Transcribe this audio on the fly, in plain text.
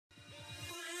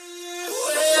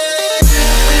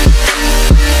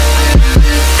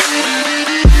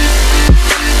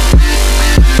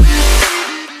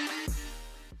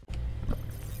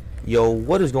Yo,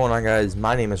 what is going on, guys?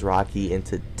 My name is Rocky, and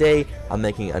today I'm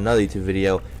making another YouTube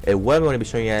video, and what I'm going to be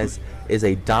showing you guys is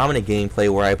a dominant gameplay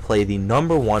where I play the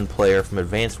 #1 player from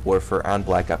Advanced Warfare on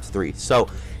Black Ops 3. So,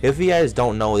 if you guys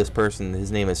don't know this person,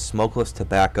 his name is Smokeless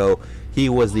Tobacco. He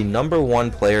was the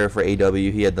 #1 player for AW.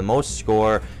 He had the most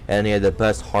score, and he had the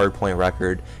best hardpoint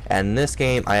record. And in this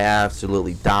game, I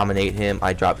absolutely dominate him.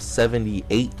 I dropped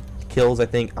 78 kills, I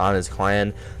think, on his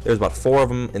clan. There's about 4 of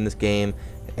them in this game,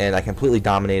 and I completely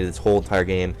dominated this whole entire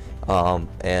game.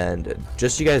 And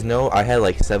just so you guys know, I had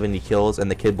like 70 kills, and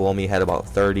the kid below me had about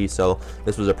 30, so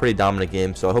this was a pretty dominant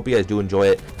game. So I hope you guys do enjoy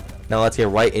it. Now let's get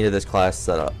right into this class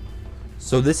setup.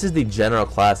 So this is the general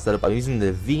class setup. I'm using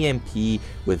the VMP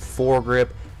with foregrip,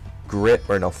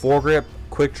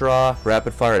 quick draw,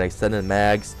 rapid fire, and extended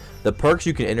mags. The perks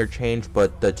you can interchange,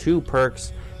 but the 2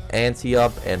 perks,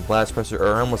 anti-up and blast presser,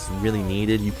 are almost really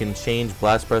needed. You can change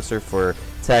blast presser for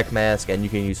tac mask, and you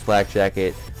can use flak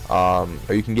jacket, or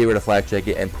you can get rid of flak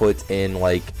jacket and put in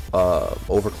like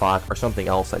overclock or something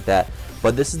else like that.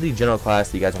 But this is the general class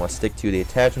that you guys want to stick to. The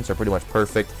attachments are pretty much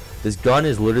perfect. This gun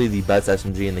is literally the best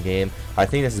SMG in the game. I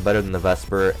think this is better than the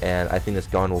Vesper, and I think this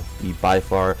gun will be by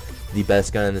far the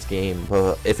best gun in this game.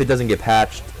 But if it doesn't get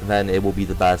patched, then it will be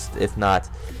the best. If not,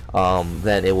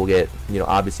 then it will get,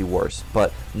 obviously worse.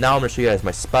 But now I'm going to show you guys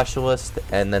my specialist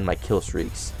and then my kill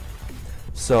streaks.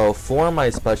 So for my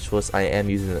specialist, I am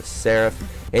using the Seraph.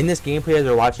 In this gameplay, as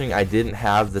you're watching, I didn't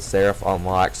have the Seraph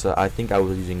unlocked, so I think I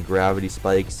was using gravity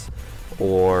spikes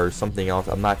or something else.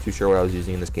 I'm not too sure what I was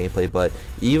using in this gameplay, but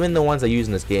even the ones I use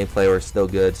in this gameplay are still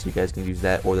good, so you guys can use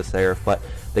that or the Seraph. But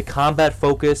the combat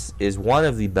focus is one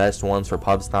of the best ones for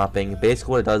pub stomping.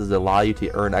 Basically what it does is allow you to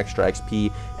earn extra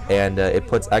XP, and it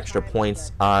puts extra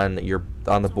points on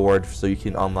the board, so you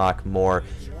can unlock more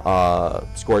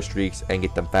score streaks and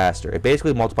get them faster. It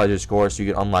basically multiplies your score, so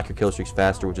you can unlock your kill streaks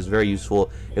faster, which is very useful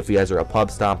if you guys are a pub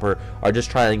stomper or just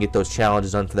trying to get those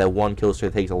challenges done for that one kill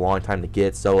streak that takes a long time to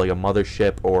get, so like a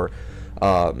mothership or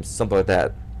something like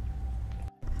that.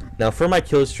 Now for my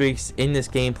kill streaks in this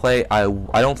gameplay,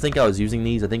 I don't think I was using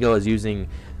these. I think I was using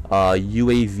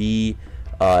UAV,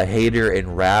 Hater,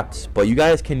 and Wrapped, but you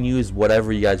guys can use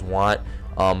whatever you guys want.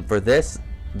 For this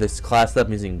class that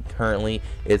I'm using currently,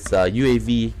 it's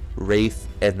UAV, Wraith,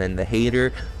 and then the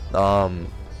Hater.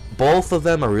 Both of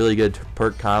them are really good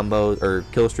perk combos, or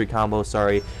kill streak combos,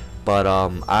 sorry, but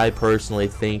I personally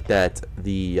think that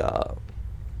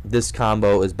this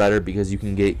combo is better because you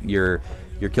can get your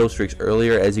kill streaks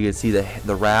earlier. As you can see,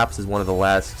 the Wraps is one of the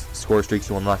last score streaks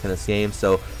you unlock in this game,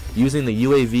 so using the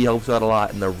UAV helps you out a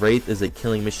lot, and the Wraith is a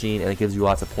killing machine, and it gives you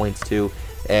lots of points too.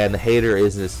 And the Hater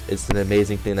it's an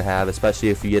amazing thing to have, especially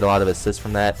if you get a lot of assists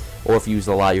from that, or if you use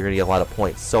it a lot, you're going to get a lot of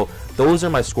points. So those are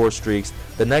my score streaks.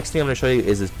 The next thing I'm going to show you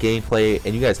is this gameplay,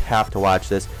 and you guys have to watch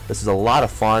this. This is a lot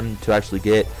of fun to actually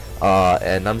get,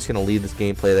 and I'm just going to leave this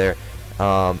gameplay there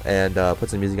and put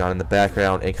some music on in the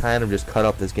background and kind of just cut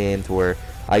up this game to where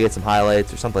I get some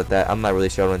highlights or something like that. I'm not really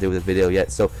sure what I'm going to do with this video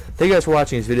yet. So thank you guys for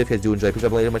watching this video. If you guys do enjoy, push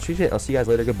up later. Much appreciate it. I'll see you guys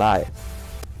later. Goodbye.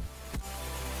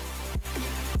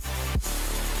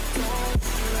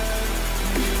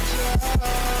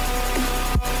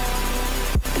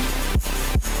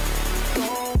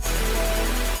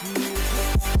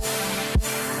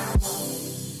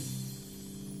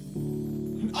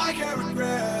 I can't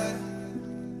regret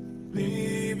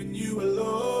leaving you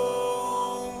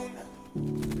alone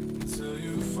until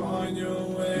you find your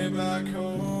way back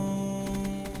home.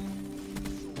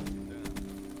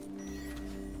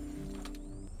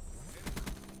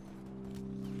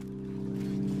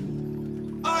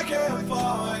 I can't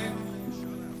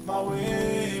find my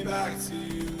way back to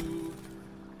you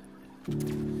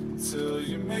until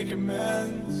you make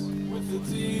amends with the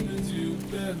demons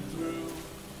you've been through.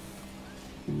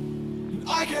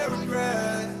 I can't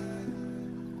regret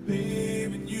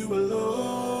leaving you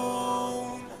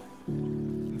alone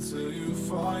until you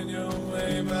find your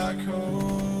way back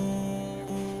home.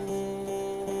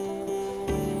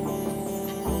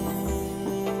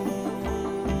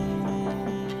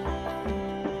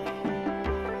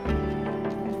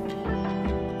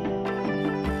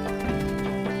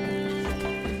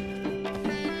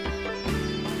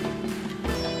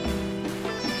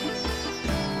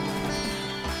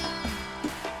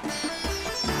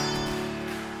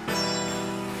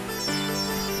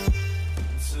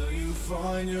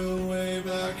 Find your way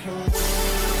back home.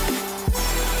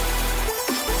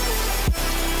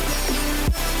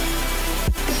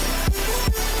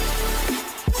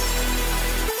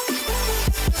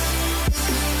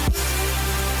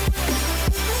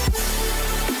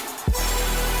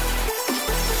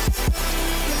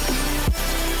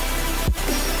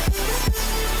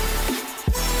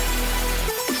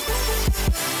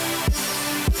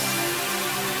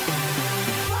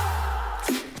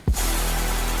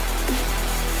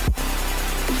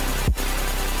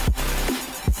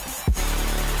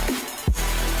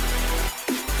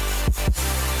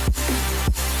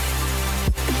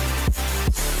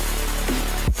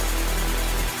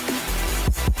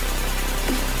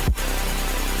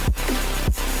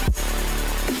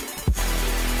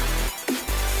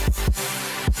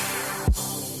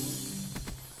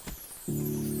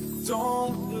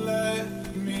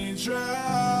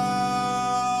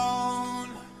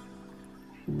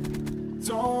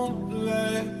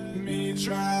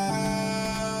 drown.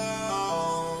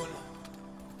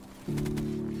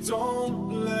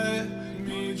 Don't let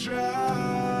me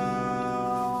drown.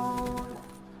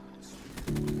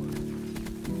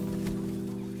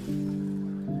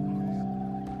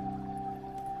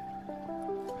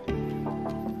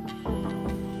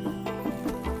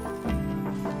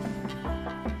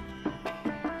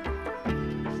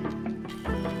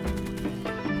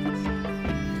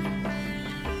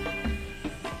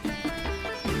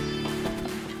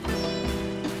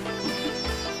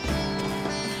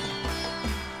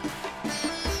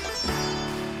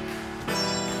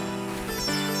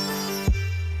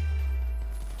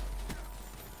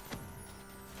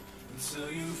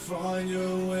 Until you find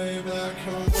your way back.